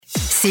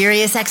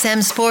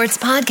SiriusXM Sports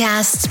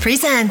Podcasts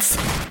presents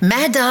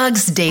Mad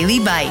Dog's Daily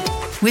Bite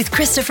with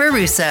Christopher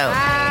Russo.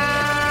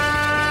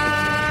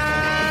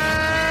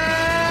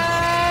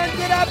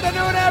 Good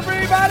afternoon,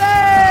 everybody!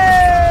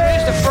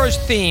 Here's the first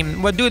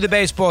theme. We'll do the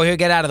baseball here,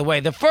 get out of the way.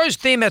 The first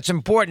theme that's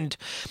important,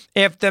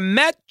 if the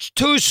Mets'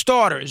 two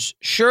starters,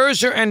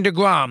 Scherzer and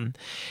DeGrom,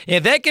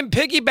 if they can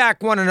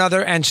piggyback one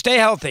another and stay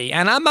healthy,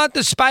 and I'm not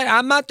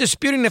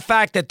disputing the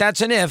fact that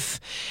that's an if,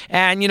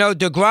 and,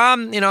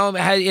 DeGrom,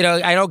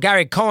 I know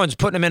Gary Cohen's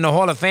putting him in the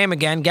Hall of Fame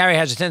again. Gary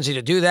has a tendency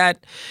to do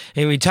that.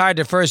 He retired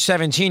the first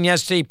 17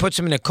 yesterday. He puts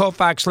him in the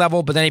Koufax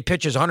level, but then he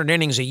pitches 100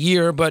 innings a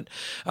year. But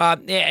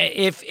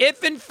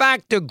if in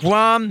fact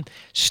DeGrom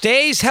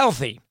stays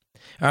healthy,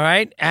 all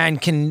right,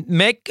 and can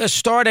make a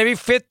start every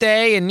fifth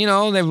day, and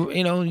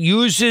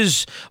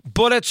uses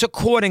bullets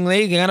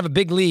accordingly. They have a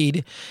big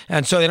lead,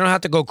 and so they don't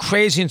have to go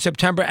crazy in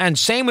September. And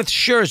same with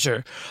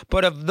Scherzer.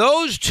 But if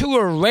those two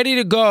are ready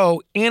to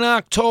go in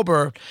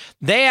October,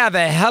 they have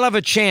a hell of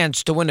a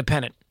chance to win the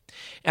pennant.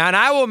 And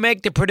I will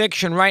make the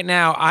prediction right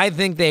now. I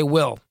think they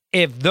will.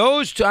 If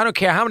those two, I don't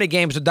care how many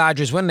games the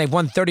Dodgers win, they've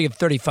won 30 of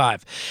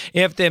 35.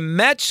 If the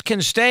Mets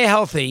can stay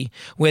healthy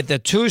with the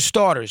two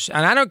starters,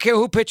 and I don't care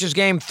who pitches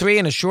game 3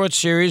 in a short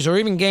series or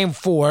even game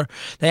 4,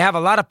 they have a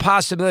lot of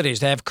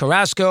possibilities. They have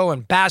Carrasco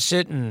and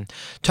Bassett and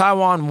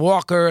Taijuan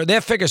Walker. They'll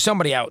figure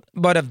somebody out.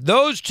 But if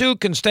those two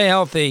can stay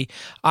healthy,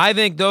 I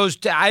think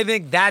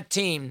that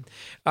team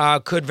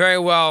could very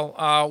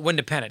well win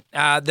the pennant.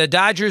 The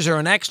Dodgers are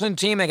an excellent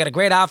team. They got a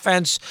great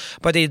offense,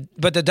 but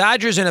the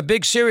Dodgers in a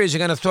big series are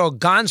going to throw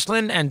Gonsolin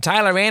and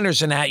Tyler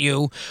Anderson at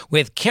you,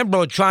 with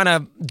Kimbrel trying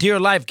to, dear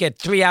life, get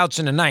 3 outs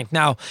in the ninth.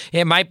 Now,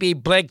 it might be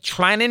Blake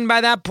Treinen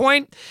by that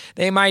point.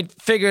 They might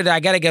figure that I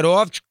got to get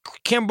off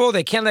Kimbrel.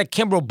 They can't let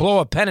Kimbrel blow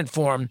a pennant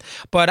for him.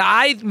 But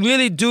I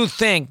really do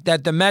think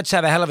that the Mets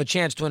have a hell of a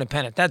chance to win a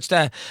pennant. That's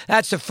the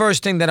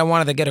first thing that I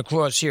wanted to get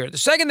across here. The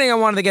second thing I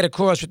wanted to get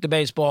across with the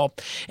baseball,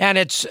 and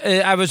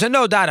I was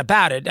no doubt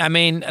about it. I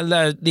mean,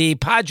 the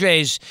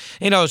Padres,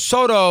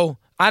 Soto,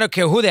 I don't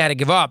care who they had to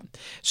give up.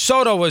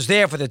 Soto was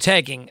there for the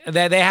taking.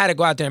 They had to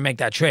go out there and make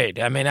that trade.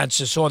 I mean, that's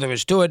just all there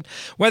is to it.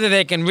 Whether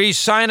they can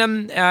re-sign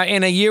him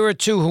in a year or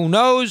two, who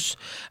knows?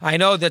 I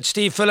know that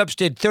Steve Phillips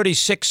did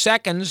 36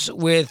 seconds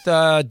with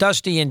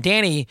Dusty and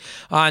Danny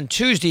on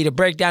Tuesday to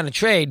break down the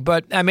trade.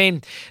 But, I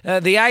mean,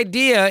 the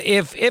idea,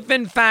 if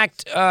in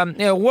fact,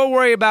 we'll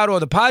worry about, or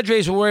the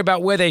Padres will worry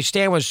about where they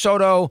stand with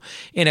Soto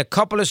in a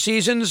couple of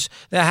seasons.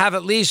 They'll have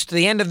at least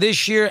the end of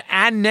this year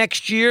and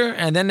next year,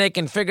 and then they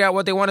can figure out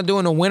what they want to do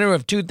in the winter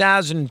of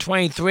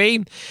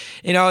 2023.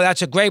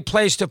 That's a great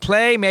place to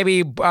play. Maybe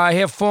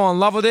he'll fall in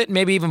love with it.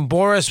 Maybe even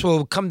Boris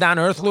will come down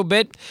to earth a little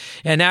bit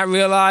and not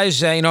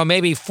realize,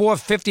 maybe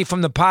 450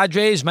 from the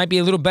Padres might be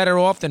a little better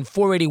off than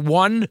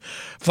 481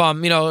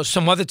 from,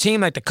 some other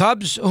team like the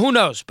Cubs. Who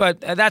knows? But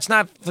that's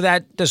not for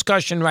that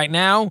discussion right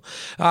now.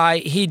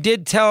 He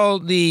did tell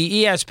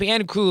the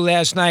ESPN crew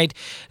last night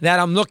that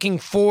I'm looking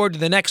forward to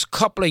the next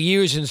couple of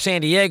years in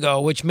San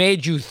Diego, which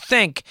made you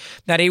think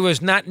that he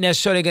was not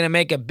necessarily going to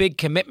make a big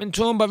commitment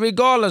to him. But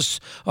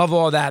regardless of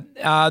all that,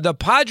 the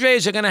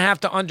Padres are going to have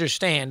to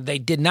understand they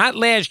did not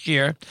last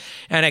year,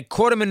 and it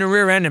caught him in the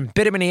rear end and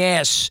bit him in the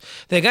ass.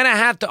 They're going to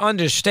have to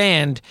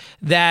understand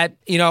that,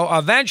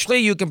 eventually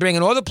you can bring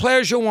in all the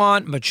players you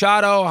want,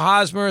 Machado,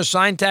 Hosmer,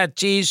 sign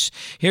Tatis,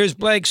 here's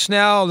Blake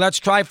Snell, let's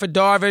try for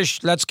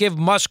Darvish, let's give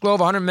Musgrove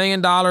 $100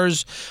 million.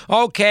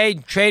 Okay,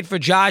 trade for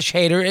Josh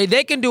Hader.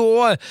 They can do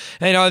all,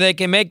 they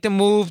can make the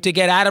move to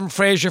get Adam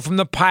Frazier from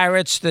the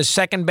Pirates, the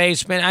second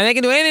baseman, and they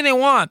can do anything they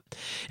want.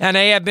 And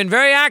they have been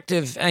very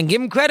active, and give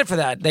them credit for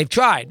that. They've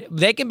tried.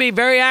 They can be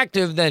very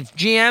active. The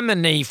GM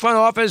and the front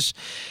office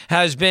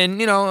has been,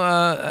 they've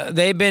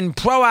been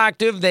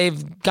proactive.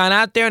 They've gone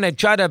out there and they've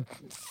tried to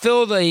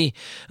fill the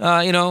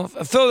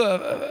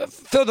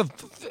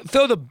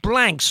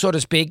blanks, so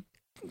to speak.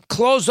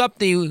 Close up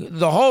the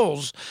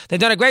holes. They've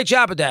done a great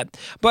job at that.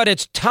 But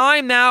it's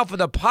time now for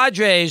the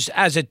Padres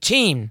as a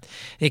team.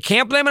 You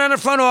can't blame it on the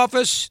front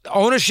office. The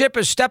ownership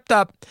has stepped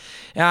up.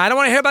 I don't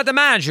want to hear about the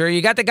manager.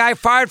 You got the guy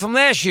fired from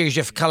last year.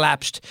 You've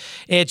collapsed.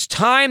 It's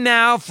time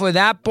now for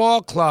that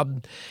ball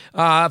club,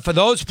 for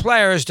those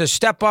players to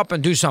step up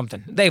and do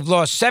something. They've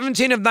lost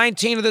 17 of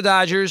 19 of the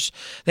Dodgers.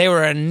 They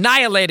were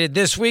annihilated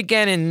this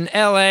weekend in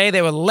L.A.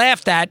 They were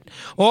laughed at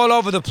all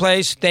over the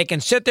place. They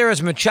can sit there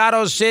as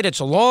Machado said. It's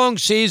a long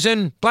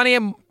season. Plenty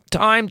of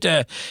time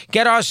to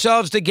get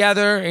ourselves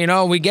together.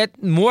 We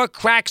get more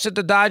cracks at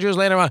the Dodgers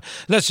later on.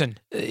 Listen,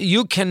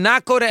 you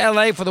cannot go to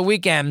L.A. for the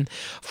weekend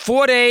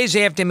 4 days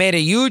after you made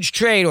a huge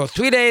trade, or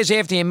 3 days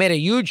after you made a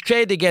huge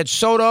trade to get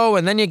Soto,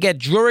 and then you get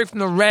Drury from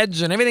the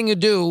Reds and everything you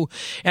do,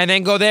 and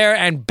then go there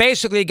and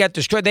basically get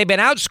destroyed. They've been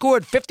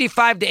outscored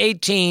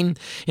 55-18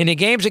 in the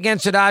games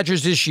against the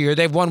Dodgers this year.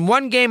 They've won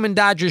one game in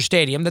Dodger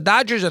Stadium. The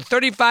Dodgers are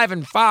 30-5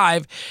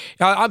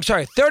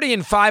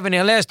 in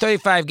their last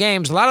 35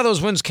 games. A lot of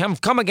those wins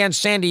come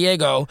against San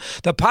Diego.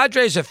 The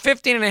Padres are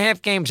 15 and a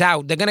half games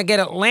out. They're going to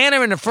get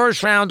Atlanta in the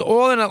first round,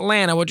 all in Atlanta.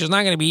 Atlanta, which is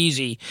not going to be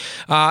easy.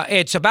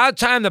 It's about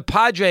time the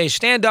Padres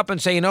stand up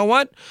and say, you know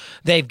what?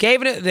 They've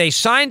given it. They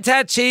signed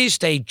Tatis.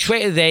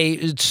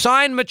 They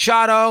signed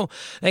Machado.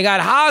 They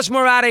got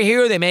Hosmer out of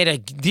here. They made a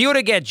deal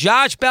to get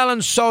Josh Bell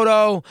and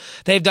Soto.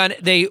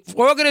 The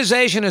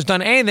organization has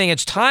done anything.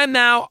 It's time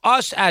now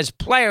us as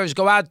players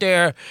go out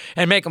there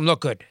and make them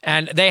look good.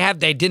 And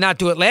they did not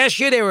do it last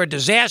year. They were a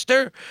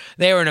disaster.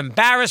 They were an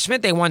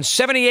embarrassment. They won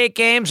 78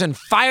 games and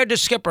fired the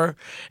skipper.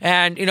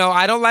 And,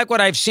 I don't like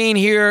what I've seen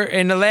here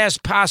in the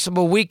last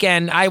possible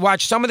weekend. I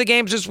watched some of the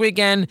games this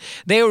weekend.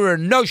 They were a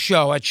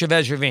no-show at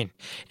Chavez Ravine.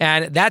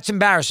 And that's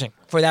embarrassing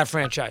for that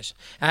franchise.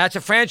 And that's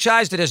a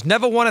franchise that has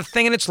never won a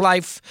thing in its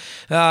life.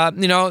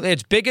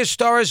 Its biggest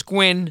star is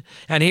Gwynn,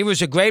 and he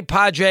was a great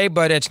Padre,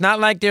 but it's not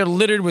like they're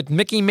littered with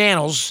Mickey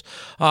Mantles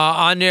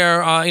on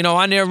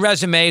their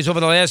resumes over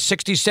the last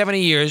 60,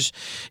 70 years.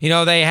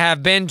 They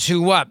have been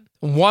to what?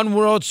 One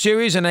World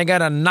Series, and they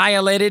got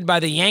annihilated by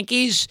the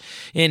Yankees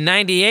in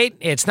 98.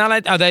 It's not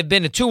like they've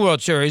been to 2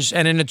 World Series,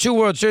 and in the 2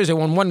 World Series, they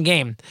won 1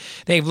 game.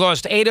 They've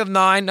lost 8 of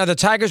 9. Now, the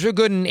Tigers were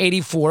good in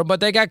 84,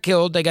 but they got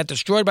killed. They got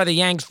destroyed by the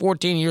Yanks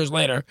 14 years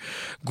later.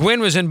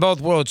 Gwynn was in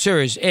both World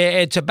Series.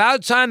 It's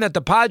about time that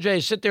the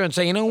Padres sit there and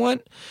say, you know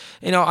what?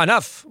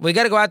 Enough. We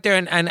got to go out there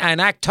and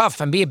act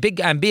tough and be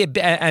on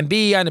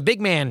the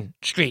big man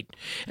street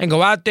and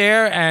go out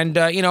there and,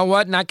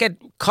 not get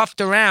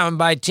cuffed around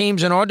by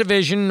teams in our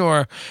division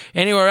or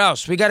anywhere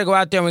else. We got to go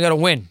out there and we got to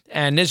win.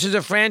 And this is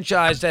a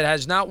franchise that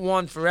has not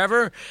won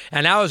forever,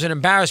 and that was an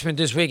embarrassment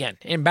this weekend.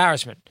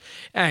 Embarrassment.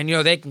 And,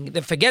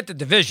 they forget the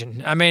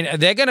division. I mean,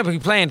 they're going to be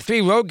playing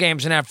 3 road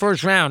games in that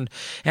first round,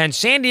 and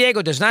San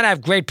Diego does not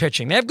have great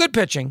pitching. They have good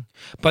pitching,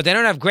 but they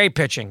don't have great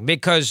pitching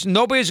because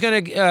nobody's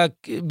going to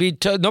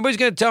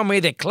tell me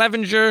that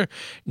Clevenger,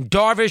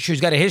 Darvish, who's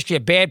got a history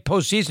of bad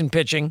postseason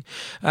pitching,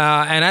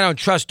 and I don't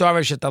trust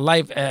Darvish at the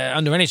life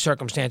under any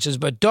circumstances,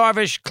 but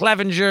Darvish,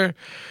 Clevenger,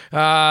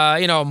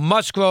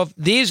 Musgrove,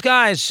 these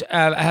guys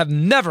have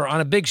never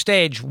on a big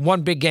stage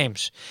won big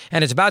games,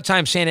 and it's about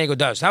time San Diego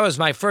does. That was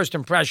my first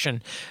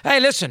impression. Hey,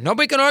 listen,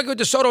 nobody can argue with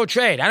the Soto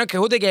trade. I don't care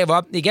who they gave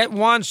up. You get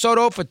Juan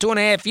Soto for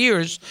 2.5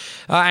 years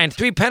and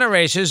 3 pennant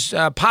races,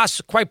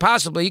 quite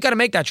possibly. You got to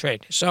make that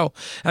trade. So,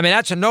 I mean,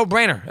 that's a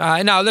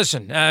no-brainer. Now,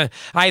 listen,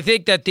 I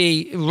think that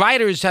the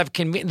writers have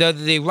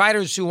the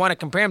writers who want to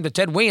compare him to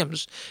Ted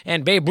Williams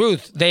and Babe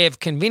Ruth, they have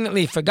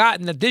conveniently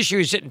forgotten that this year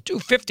he's hitting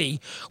 .250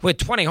 with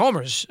 20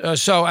 homers.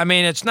 So, I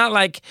mean, it's not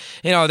like,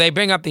 they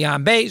bring up the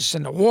on base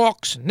and the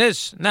walks and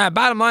this and that.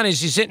 Bottom line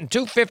is he's hitting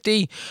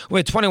 .250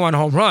 with 21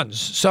 home runs.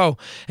 So,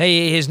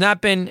 he has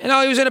not been, he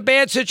was in a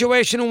bad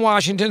situation in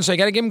Washington, so you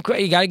got to give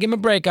him a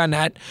break on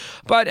that.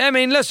 But, I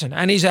mean, listen,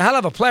 and he's a hell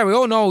of a player. We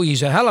all know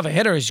he's a hell of a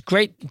hitter. He's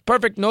great,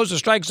 perfect, knows the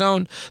strike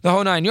zone, the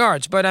whole 9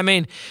 yards. But, I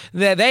mean,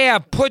 they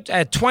have put,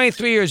 at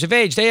 23 years of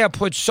age, they have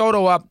put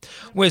Soto up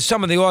with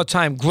some of the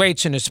all-time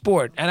greats in the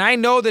sport. And I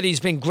know that he's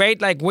been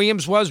great like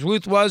Williams was,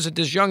 Ruth was at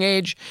this young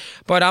age,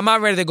 but I'm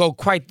not ready to go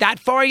quite that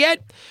far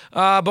yet.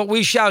 But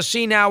we shall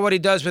see now what he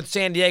does with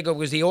San Diego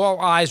because all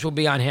eyes will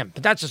be on him.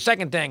 But that's the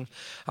second thing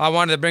I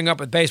wanted to bring up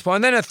with baseball.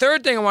 And then the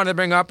third thing I wanted to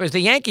bring up is the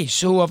Yankees,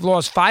 who have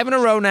lost 5 in a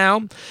row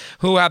now,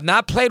 who have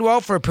not played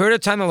well for a period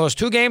of time. They lost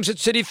 2 games at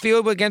Citi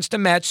Field against the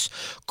Mets.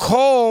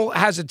 Cole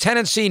has a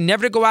tendency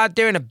never to go out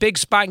there in a big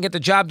spot and get the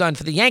job done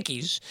for the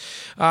Yankees.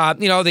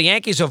 The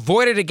Yankees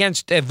avoided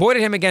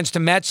him against the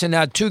Mets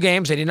in 2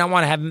 games. They did not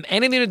want to have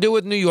anything to do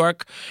with New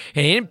York.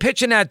 And he didn't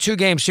pitch in that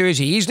 2-game series.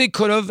 He easily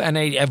could have, and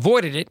they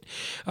avoided it.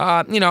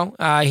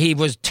 He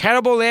was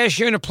terrible last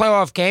year in a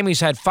playoff game.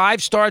 He's had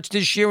 5 starts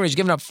this year, and he's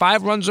given up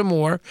 5 runs or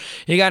more.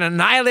 He got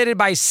annihilated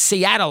by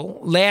Seattle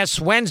last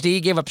Wednesday.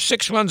 He gave up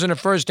 6 runs in the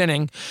first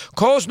inning.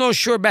 Cole's no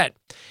sure bet.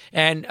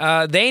 And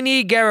they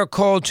need Garrett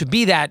Cole to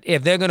be that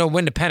if they're going to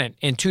win the pennant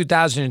in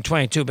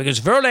 2022, because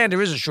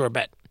Verlander is a sure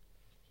bet.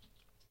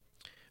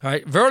 All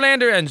right,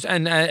 Verlander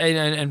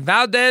and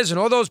Valdez and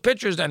all those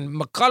pitchers and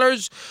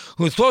McCullers,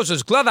 who throws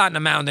his glove out in the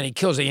mound and he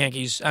kills the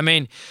Yankees. I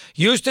mean,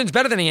 Houston's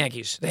better than the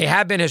Yankees. They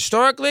have been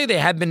historically. They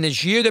have been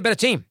this year. They're a better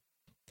team.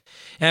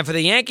 And for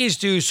the Yankees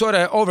to sort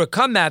of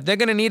overcome that, they're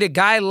going to need a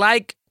guy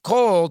like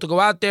Cole to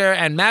go out there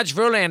and match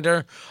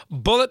Verlander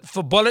bullet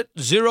for bullet,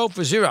 0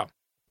 for 0.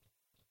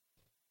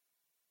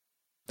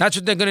 That's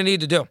what they're going to need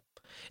to do.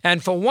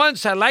 And for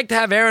once, I'd like to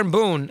have Aaron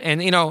Boone.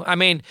 And,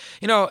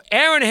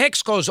 Aaron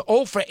Hicks goes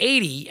 0 for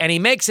 80, and he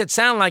makes it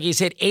sound like he's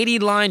hit 80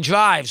 line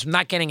drives from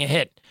not getting a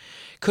hit.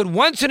 Could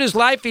once in his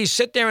life he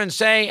sit there and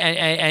say,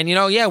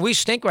 yeah, we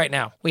stink right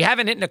now. We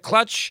haven't hit in the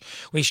clutch.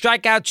 We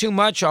strike out too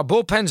much. Our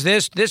bullpen's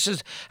this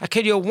is.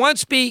 Can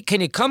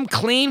you come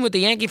clean with the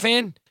Yankee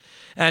fan?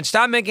 And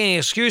stop making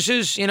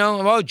excuses,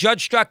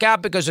 Judge struck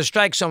out because the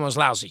strike zone was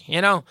lousy,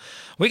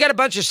 We got a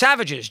bunch of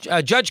savages.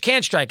 Judge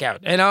can't strike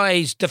out.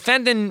 He's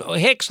defending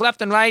Hicks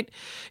left and right.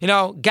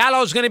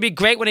 Gallo's going to be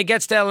great when he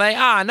gets to L.A.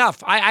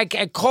 Enough.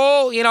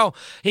 Cole,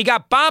 he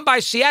got bombed by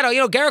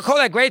Seattle. Garrett Cole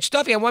had great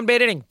stuff. He had 1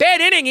 bad inning.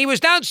 Bad inning. He was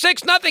down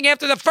 6-0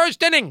 after the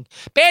first inning.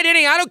 Bad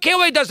inning. I don't care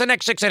what he does the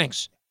next 6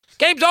 innings.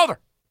 Game's over.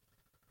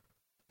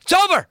 It's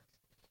over.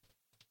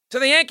 to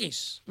the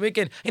Yankees. We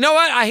can. You know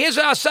what? Here's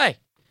what I'll say.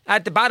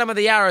 At the bottom of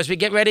the hour, as we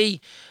get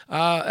ready,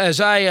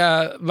 as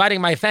I writing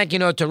my thank you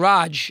note to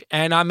Raj,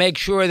 and I'll make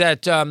sure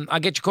that I'll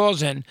get your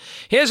calls in.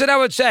 Here's what I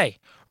would say.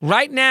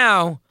 Right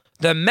now,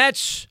 the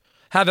Mets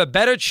have a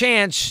better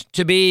chance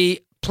to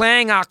be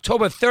playing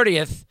October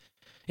 30th,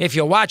 if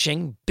you're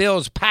watching,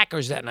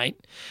 Bills-Packers that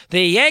night,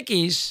 the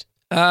Yankees,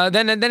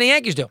 than the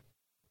Yankees do.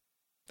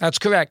 That's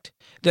correct.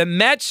 The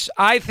Mets,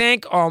 I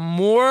think, are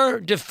more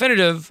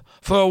definitive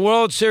for a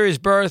World Series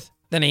berth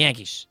than the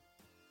Yankees.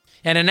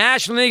 And the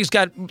National League's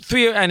got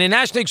three, and the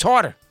National League's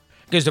harder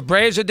because the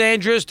Braves are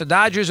dangerous, the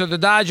Dodgers are the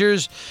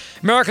Dodgers.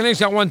 American League's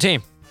got one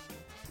team.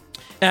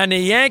 And the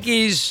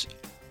Yankees,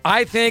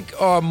 I think,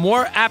 are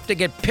more apt to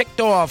get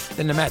picked off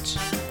than the Mets.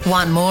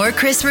 Want more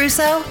Chris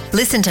Russo?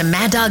 Listen to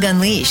Mad Dog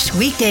Unleashed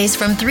weekdays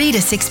from 3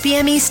 to 6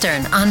 p.m.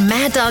 Eastern on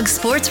Mad Dog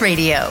Sports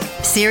Radio,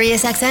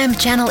 Sirius XM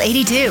Channel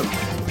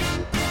 82.